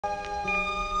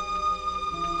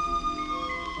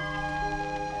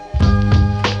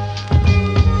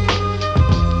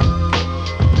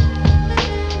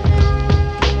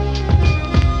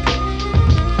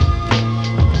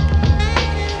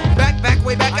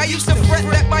I used to fret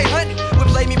that my honey would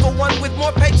play me for one with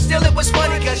more paper. Still it was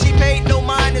funny, cause she paid no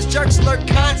mind as jerks lurk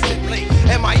constantly,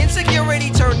 and my insecurity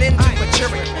turned into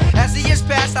maturity. As the years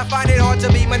passed, I find it hard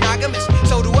to be monogamous.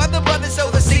 So do other brothers,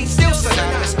 so the scene's still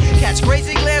synonymous. Catch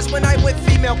crazy glares when I'm with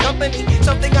female company.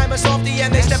 Something I'm a softie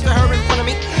and they step to her in front of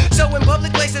me. So in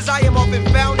public places I am often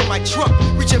found in my trunk,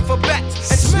 reaching for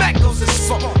bats, and smack goes the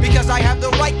song, because I have the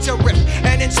right to rip.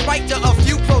 And in spite of a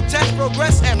few protests,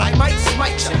 progress, and I might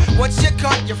smite ya. Once you're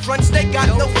caught, your front stay got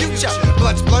no future.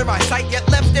 Bloods blur my sight, yet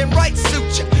left and right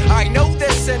suit ya. I know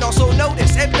this and also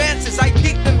notice advances. I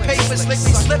peek them papers,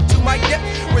 slickly slip to my dip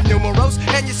with numerals,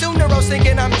 and you soon neuros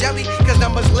thinking I'm jelly, cause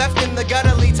numbers left in the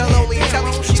gutter lead to lonely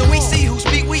tellies. So we see who's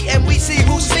beat we, and we see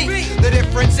who's seen. The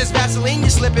difference is Vaseline, you're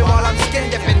slipping while I'm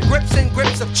skin dipping. Grips and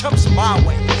grips of chumps my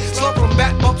way. Slow from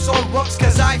back bumps on bumps,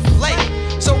 cause I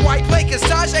flake. So why play, cause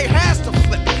Tajay has to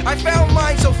flip. I found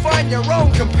mine, so find your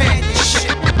own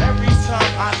companionship. Every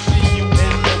time I see you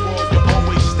in the world, you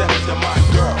always step to my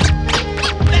girl.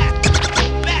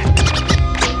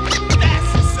 That's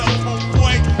so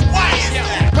boy. Why is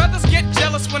that? Brothers get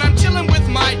jealous when I'm chilling with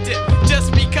my dip.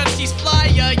 Just because she's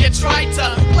flyer, you try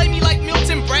to play me like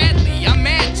Milton Bradley. I'm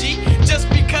mad, G. Just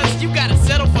because you gotta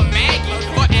settle for Maggie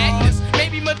or Agnes,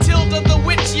 maybe Matilda the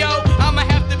witch, yo. I'ma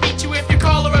have to beat you if you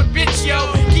call her a bitch,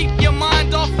 yo. Keep your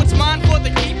mind off what's mine for the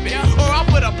keeping, or I'll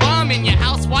put a bomb in your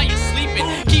house while you're sleeping.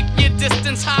 Keep your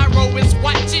distance, Hyro is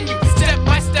watching you. Step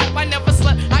by step, I never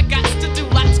slept. I got to do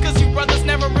lots, cause you brothers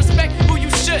never respect who you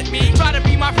should. Try to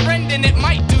be my friend and it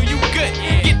might do you good.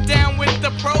 Get down with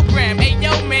the program. Hey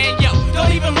yo man, yo,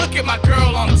 don't even look at my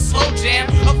girl on the slow jam.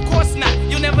 Of course not,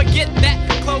 you'll never get that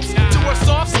close to her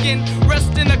soft skin.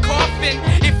 Rest in a coffin.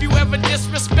 If you ever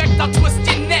disrespect, I'll twist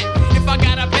your neck.